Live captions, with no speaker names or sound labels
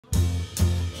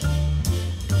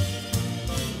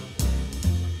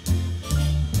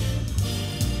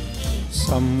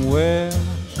Somewhere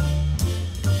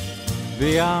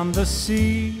beyond the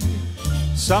sea,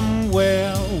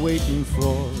 somewhere waiting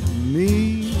for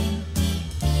me,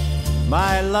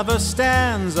 my lover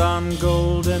stands on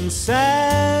golden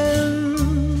sands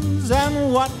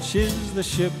and watches the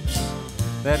ships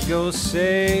that go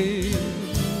sailing.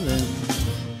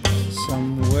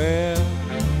 Somewhere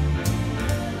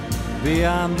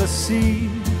beyond the sea,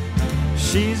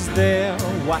 she's there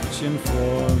watching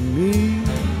for me.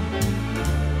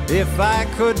 If I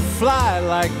could fly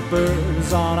like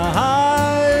birds on a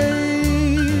high,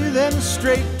 then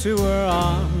straight to her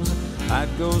arms I'd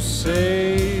go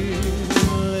sailing.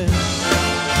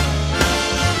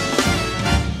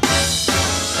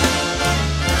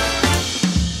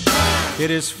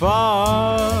 It is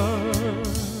far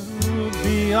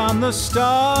beyond the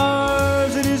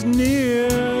stars, it is near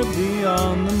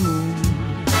beyond the moon,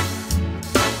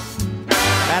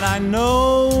 and I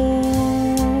know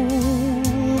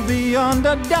beyond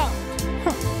a doubt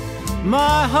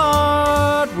my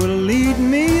heart will lead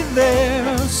me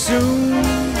there soon.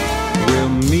 We'll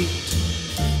meet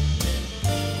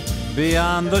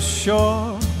beyond the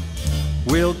shore,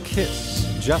 we'll kiss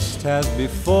just as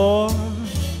before.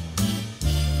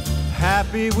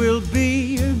 Happy we'll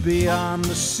be beyond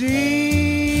the sea,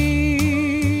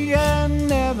 and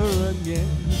never again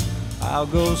I'll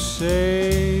go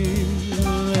sailing.